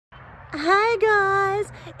Hey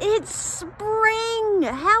guys, it's spring!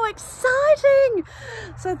 How exciting!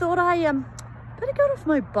 So I thought I better get off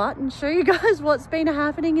my butt and show you guys what's been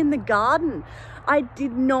happening in the garden. I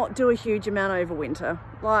did not do a huge amount over winter.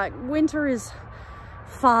 Like, winter is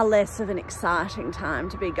far less of an exciting time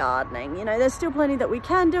to be gardening. You know, there's still plenty that we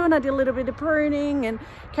can do, and I did a little bit of pruning and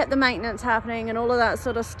kept the maintenance happening and all of that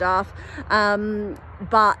sort of stuff,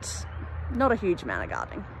 but not a huge amount of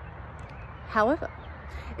gardening. However,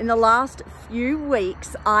 in the last few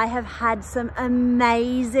weeks, I have had some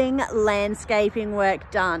amazing landscaping work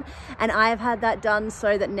done, and I have had that done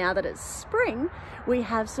so that now that it's spring, we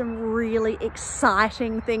have some really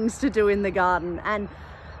exciting things to do in the garden. And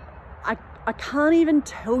I can't even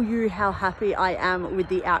tell you how happy I am with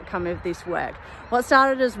the outcome of this work. What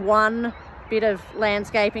started as one bit of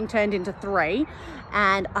landscaping turned into 3,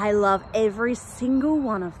 and I love every single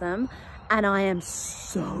one of them. And I am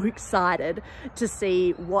so excited to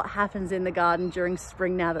see what happens in the garden during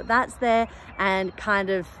spring now that that's there, and kind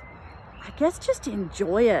of, I guess, just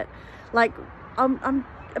enjoy it. Like, I'm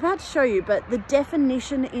about to show you, but the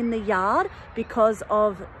definition in the yard because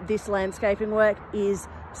of this landscaping work is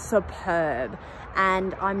superb,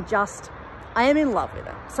 and I am in love with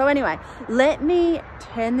it. So anyway, let me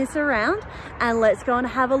turn this around and let's go and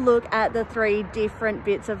have a look at the 3 different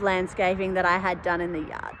bits of landscaping that I had done in the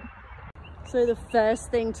yard. So the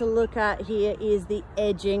first thing to look at here is the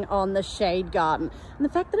edging on the shade garden, and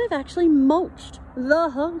the fact that I've actually mulched the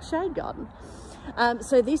whole shade garden.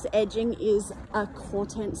 So this edging is a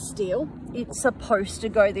Corten steel. It's supposed to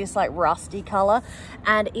go this like rusty color,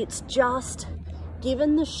 and it's just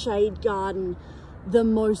given the shade garden the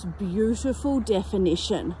most beautiful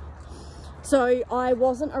definition. So I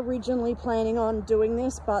wasn't originally planning on doing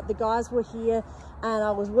this, but the guys were here and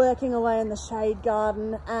I was working away in the shade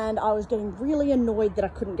garden, and I was getting really annoyed that I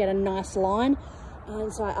couldn't get a nice line.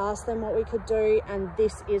 And so I asked them what we could do, and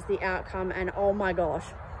this is the outcome. And oh my gosh,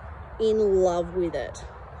 in love with it.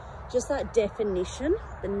 Just that definition,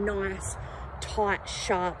 the nice, tight,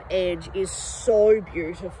 sharp edge is so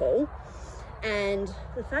beautiful. And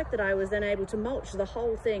the fact that I was then able to mulch the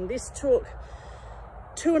whole thing, this took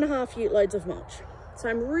 2.5 ute loads of mulch. So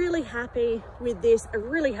I'm really happy with this. I'm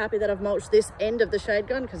really happy that I've mulched this end of the shade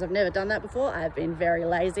garden because I've never done that before. I have been very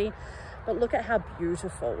lazy, but look at how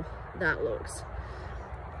beautiful that looks.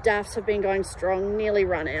 Daffs have been going strong, nearly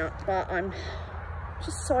run out, but I'm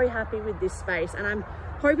just so happy with this space, and I'm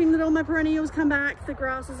hoping that all my perennials come back. The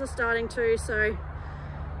grasses are starting to, so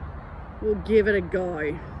we'll give it a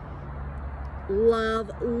go. Love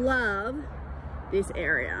this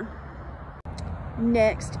area.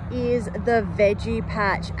 Next is the veggie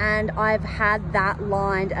patch, and I've had that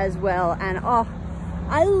lined as well, and oh,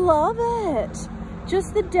 I love it.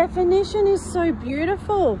 Just the definition is so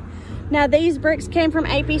beautiful. Now these bricks came from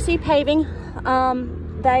APC Paving.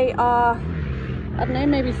 They are, I don't know,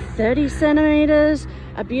 maybe 30 centimeters,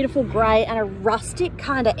 a beautiful gray and a rustic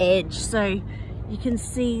kind of edge, so you can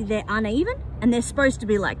see they're uneven, and they're supposed to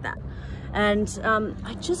be like that. And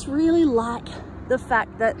I just really like the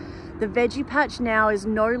fact that the veggie patch now is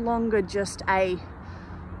no longer just a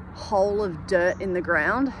hole of dirt in the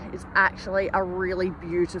ground. It's actually a really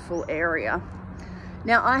beautiful area.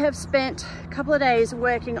 Now I have spent a couple of days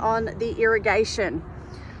working on the irrigation.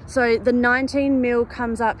 So the 19 mil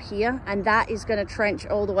comes up here, and that is going to trench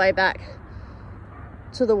all the way back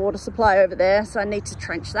to the water supply over there. So I need to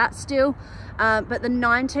trench that still. But the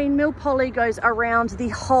 19 mil poly goes around the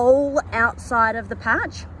whole outside of the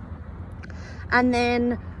patch. And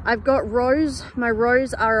then I've got rows. My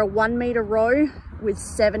rows are a 1 meter row with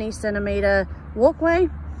 70 centimeter walkway,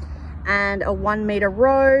 and a 1 meter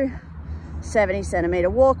row, 70 centimeter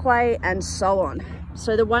walkway, and so on.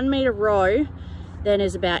 So the 1 meter row then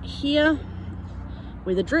is about here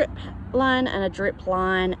with a drip line and a drip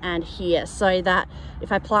line, and here, so that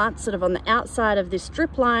if I plant sort of on the outside of this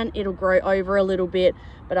drip line, it'll grow over a little bit,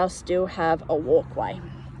 but I'll still have a walkway.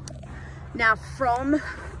 Now from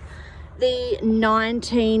the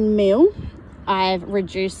 19 mil, I've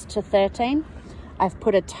reduced to 13. I've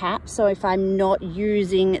put a tap, so if I'm not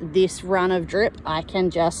using this run of drip, I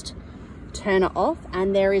can just turn it off.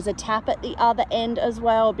 And there is a tap at the other end as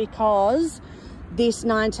well, because this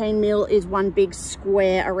 19 mil is one big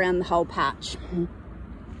square around the whole patch.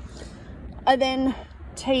 I then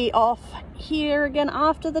tee off here again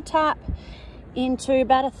after the tap into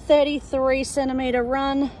about a 33 centimeter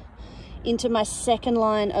run into my second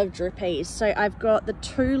line of drippies. So I've got the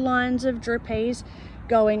 2 lines of drippies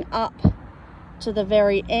going up to the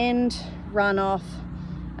very end, run off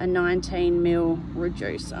a 19 mil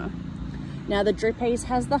reducer. Now the Drippies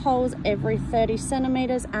has the holes every 30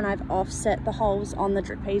 centimeters, and I've offset the holes on the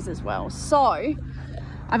Drippies as well. So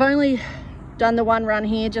I've only done the one run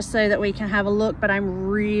here just so that we can have a look, but I'm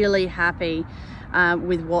really happy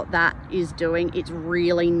with what that is doing. It's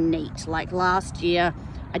really neat. Like last year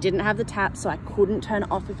I didn't have the tap, so I couldn't turn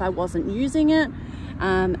it off if I wasn't using it.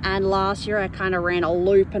 And last year I kind of ran a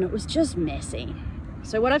loop and it was just messy.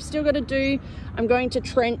 So what I've still got to do, I'm going to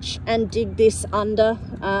trench and dig this under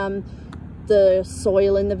the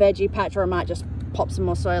soil in the veggie patch, or I might just pop some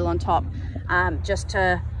more soil on top, just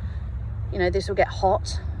to, you know, this will get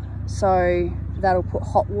hot, so that'll put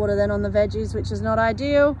hot water then on the veggies, which is not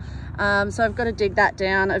ideal. So I've got to dig that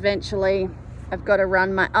down. Eventually I've got to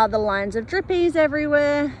run my other lines of Drippies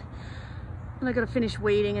everywhere, and I've got to finish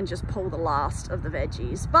weeding and just pull the last of the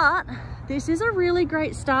veggies. But this is a really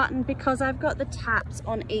great start, and because I've got the taps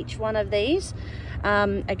on each one of these,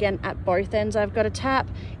 again at both ends I've got a tap,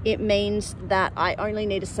 it means that I only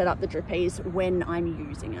need to set up the Drippies when I'm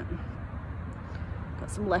using it.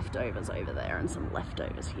 Got some leftovers over there and some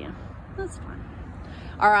leftovers here. That's fine.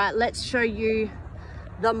 All right, let's show you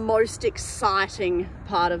the most exciting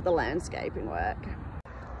part of the landscaping work.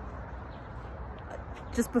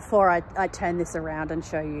 Just before I turn this around and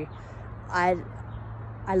show you, I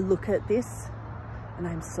look at this and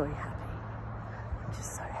I'm so happy. I'm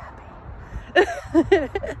just so happy.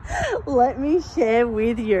 Let me share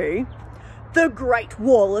with you the Great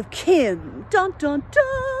Wall of Kim. Dun dun dun!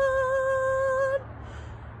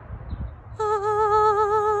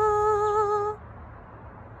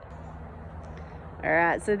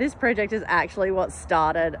 Alright, so this project is actually what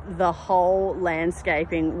started the whole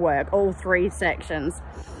landscaping work, all 3 sections.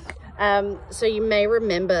 So you may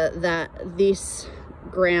remember that this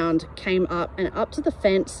ground came up and up to the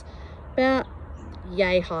fence about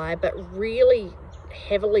yay high, but really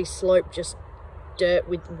heavily sloped, just dirt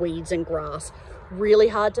with weeds and grass. Really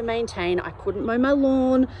hard to maintain. I couldn't mow my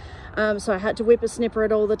lawn, so I had to whippersnipper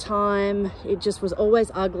it all the time. It just was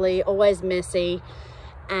always ugly, always messy,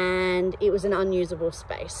 and it was an unusable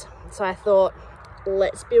space. So I thought,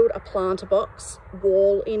 let's build a planter box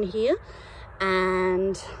wall in here,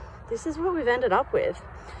 and this is what we've ended up with.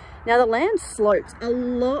 Now the land slopes a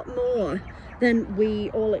lot more than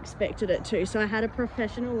we all expected it to, so I had a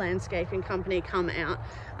professional landscaping company come out,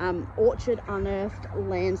 Orchard Unearthed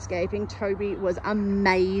Landscaping. Toby was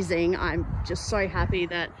amazing. I'm just so happy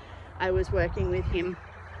that I was working with him.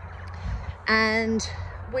 And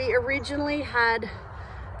we originally had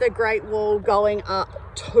the Great Wall going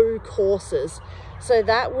up 2 courses, so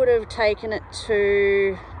that would have taken it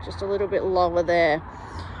to just a little bit lower there.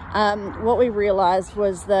 What we realized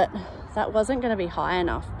was that that wasn't going to be high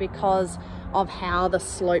enough because of how the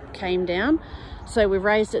slope came down, so we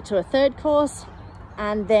raised it to a 3rd course,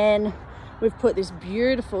 and then we've put this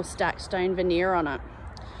beautiful stacked stone veneer on it.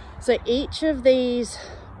 So each of these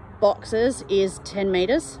boxes is 10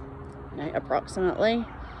 meters, you know, approximately,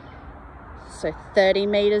 so 30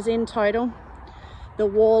 meters in total. The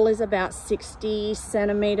wall is about 60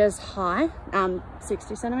 centimeters high.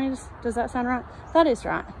 60 centimeters, does that sound right? That is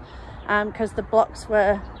right, because the blocks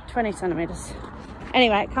were 20 centimeters.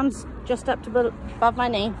 Anyway, it comes just up to above my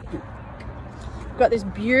knee. Got this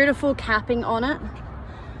beautiful capping on it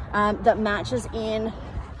that matches in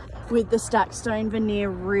with the stacked stone veneer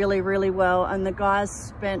really, really well, and the guys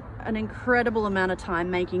spent an incredible amount of time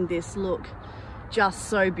making this look just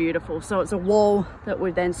so beautiful. So it's a wall that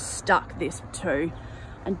we've then stuck this to,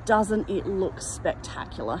 and doesn't it look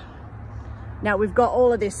spectacular? Now we've got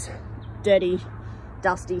all of this dirty,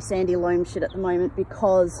 dusty, sandy loam shit at the moment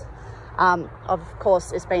because of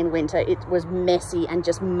course it's been winter. It was messy and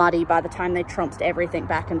just muddy by the time they tromped everything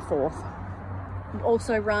back and forth. We've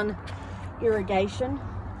also run irrigation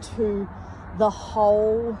to the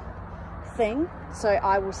whole thing, so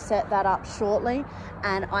I will set that up shortly,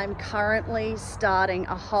 and I'm currently starting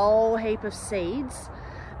a whole heap of seeds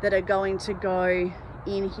that are going to go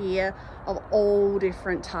in here of all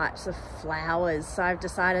different types of flowers. So I've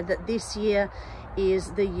decided that this year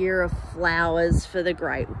is the year of flowers for the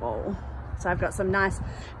Great Wall. So I've got some nice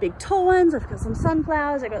big tall ones, I've got some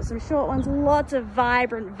sunflowers, I've got some short ones, lots of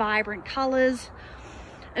vibrant colors.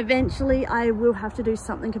 Eventually I will have to do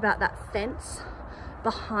something about that fence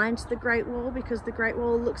behind the Great Wall, because the Great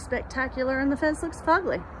Wall looks spectacular and the fence looks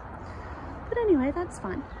fugly. But anyway, that's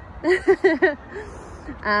fine.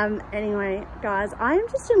 Anyway, guys, I am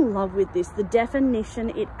just in love with this. The definition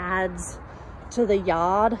it adds to the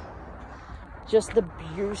yard, just the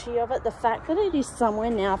beauty of it, the fact that it is somewhere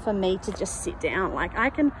now for me to just sit down. Like, I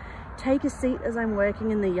can take a seat as I'm working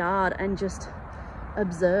in the yard and just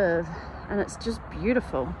observe, and it's just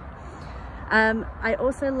beautiful. I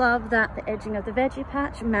also love that the edging of the veggie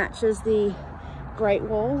patch matches the Great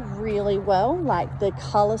Wall really well. Like, the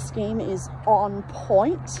color scheme is on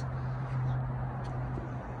point.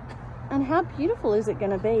 And how beautiful is it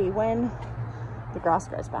going to be when the grass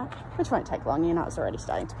grows back, which won't take long, you know, it's already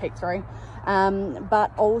starting to peek through.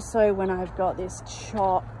 But also when I've got this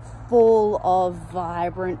chock full of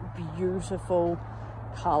vibrant, beautiful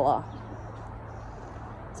color.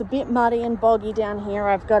 It's a bit muddy and boggy down here.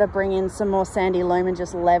 I've got to bring in some more sandy loam and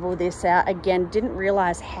just level this out. Again, didn't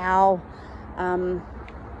realize how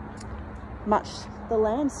much the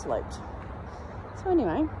land sloped. So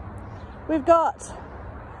anyway, we've got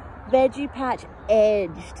veggie patch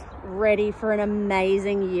edged, ready for an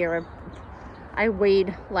amazing year. I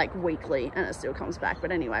weed like weekly and it still comes back, but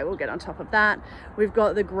anyway, we'll get on top of that. We've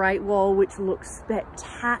got the Great Wall, which looks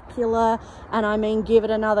spectacular, and I mean, give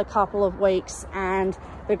it another couple of weeks and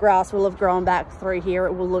the grass will have grown back through here.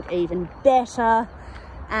 It will look even better.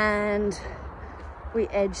 And we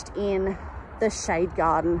edged in the shade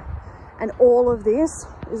garden, and all of this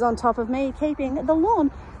is on top of me keeping the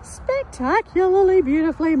lawn spectacularly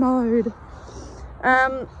beautifully mowed.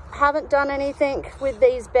 Haven't done anything with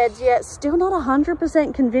these beds yet. Still not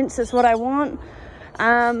 100% convinced it's what I want.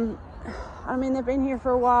 I mean, they've been here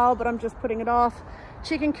for a while, but I'm just putting it off.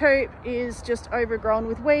 Chicken coop is just overgrown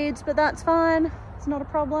with weeds, but that's fine. It's not a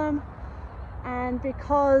problem. And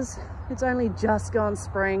because it's only just gone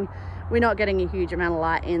spring, we're not getting a huge amount of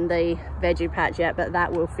light in the veggie patch yet, but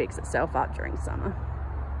that will fix itself up during summer.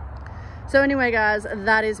 So anyway, guys,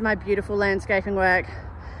 that is my beautiful landscaping work.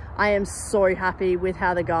 I am so happy with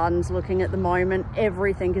how the garden's looking at the moment.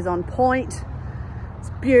 Everything is on point. It's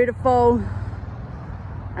beautiful.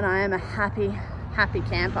 And I am a happy, happy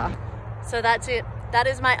camper. So that's it. That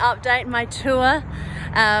is my update, my tour.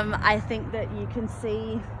 I think that you can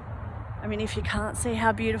see, I mean, if you can't see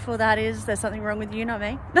how beautiful that is, there's something wrong with you, not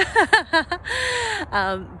me.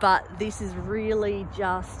 But this is really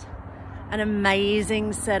just an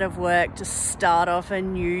amazing set of work to start off a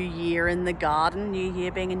new year in the garden, new year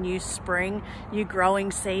being a new spring, new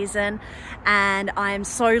growing season. And I am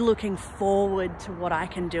so looking forward to what I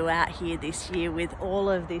can do out here this year with all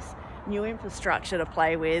of this new infrastructure to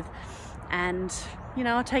play with. And, you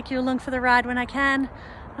know, I'll take you along for the ride when I can.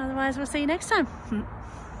 Otherwise, we'll see you next time.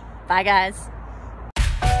 Bye, guys.